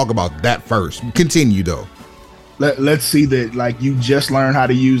technology. Let's talk about that first. Continue though. Let's see that like you just learned how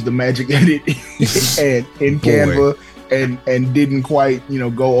to use the magic edit in Canva and didn't quite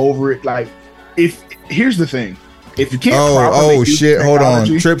go over it. Like, here's the thing. If you can't properly use shit, hold on.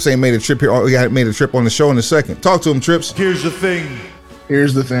 Trips ain't made a trip here. We made a trip on the show in a second. Talk to him, Trips. Here's the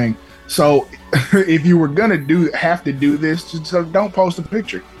thing. So if you were gonna have to do this, just don't post a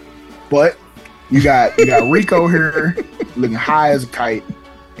picture. But you got Rico here looking high as a kite.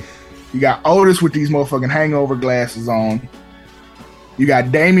 You got Otis with these motherfucking hangover glasses on. You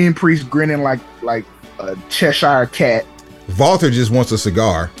got Damian Priest grinning like a Cheshire cat. Walter just wants a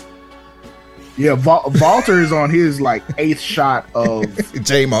cigar. Yeah, Walter is on his like 8th shot of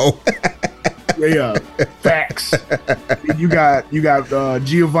J-Mo. Yeah, facts. You got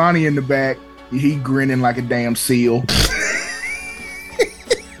Giovanni in the back. He grinning like a damn seal.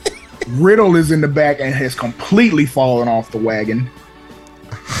 Riddle is in the back and has completely fallen off the wagon.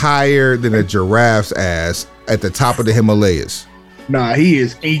 Higher than a giraffe's ass at the top of the Himalayas. Nah, he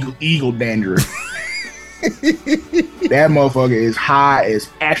is eagle dandruff. That motherfucker is high as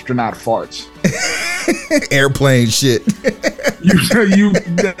astronaut farts. Airplane shit. you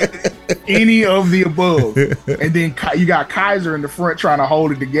any of the above. And then you got Kaiser in the front trying to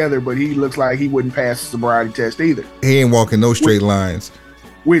hold it together, but he looks like he wouldn't pass the sobriety test either. He ain't walking no straight lines.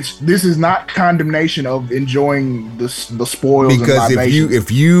 Which this is not condemnation of enjoying the spoils. Because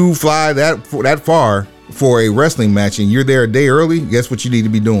if you fly that far for a wrestling match and you're there a day early, guess what you need to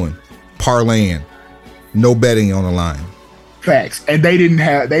be doing? Parlaying. No betting on the line. Facts. And they didn't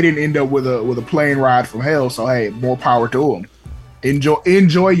end up with a plane ride from hell. So hey, more power to them.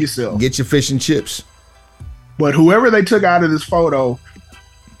 Enjoy yourself. Get your fish and chips. But whoever they took out of this photo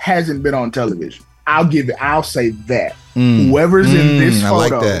hasn't been on television. I'll say that. Whoever's in this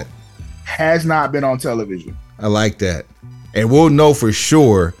photo has not been on television. I like that. And we'll know for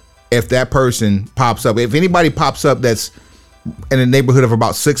sure if that person pops up. If anybody pops up that's in the neighborhood of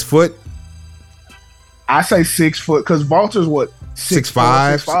about 6 foot. I say 6 foot because Walter's what?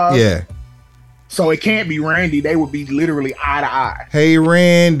 6'5"? Yeah. So it can't be Randy. They would be literally eye to eye. Hey,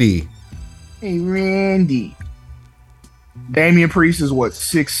 Randy. Damian Priest is what,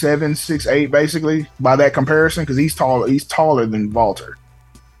 6'7", 6'8", basically, by that comparison, because he's taller than Walter.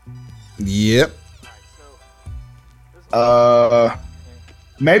 Yep.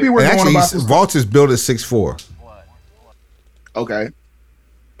 Maybe we're going about this. Vault is built at 6'4". Okay.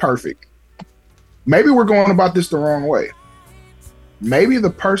 Perfect. Maybe we're going about this the wrong way. Maybe the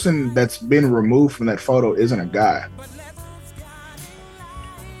person that's been removed from that photo isn't a guy.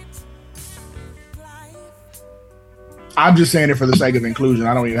 I'm just saying it for the sake of inclusion.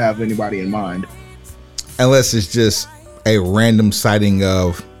 I don't even have anybody in mind. Unless it's just a random sighting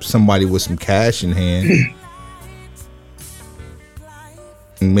of somebody with some cash in hand.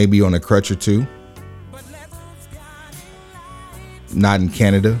 Maybe on a crutch or two. Not in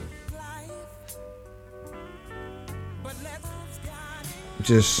Canada.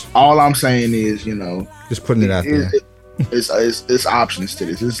 Just all I'm saying is, just putting it out there. It's options to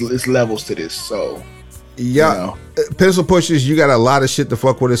this. It's levels to this. So, yeah, pencil pushers, you got a lot of shit to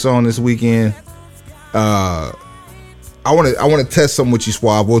fuck with us on this weekend. I want to test something with you,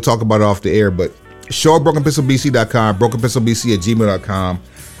 Suave. We'll talk about it off the air, but show at brokenpencilbc.com,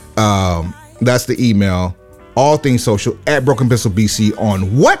 brokenpencilbc@gmail.com. That's the email. All things social at brokenpencilbc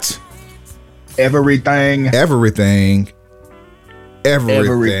on what? Everything.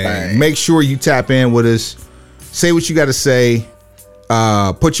 Make sure you tap in with us. Say what you got to say.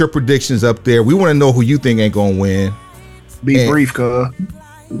 Put your predictions up there. We want to know who you think ain't gonna win. Be brief, cuz.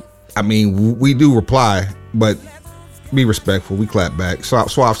 I mean, we do reply, but be respectful. We clap back.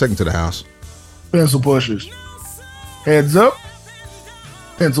 Suave, second to the house. Pencil pushers. Heads up.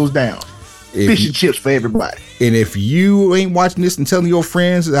 Pencils down. Fish and chips for everybody. And if you ain't watching this and telling your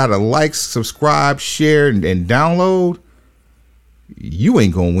friends how to like, subscribe, share, and download, you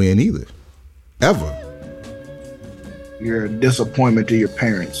ain't gonna win either. Ever. You're a disappointment to your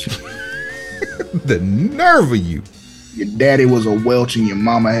parents. The nerve of you. Your daddy was a Welch and your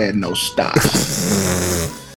mama had no stock.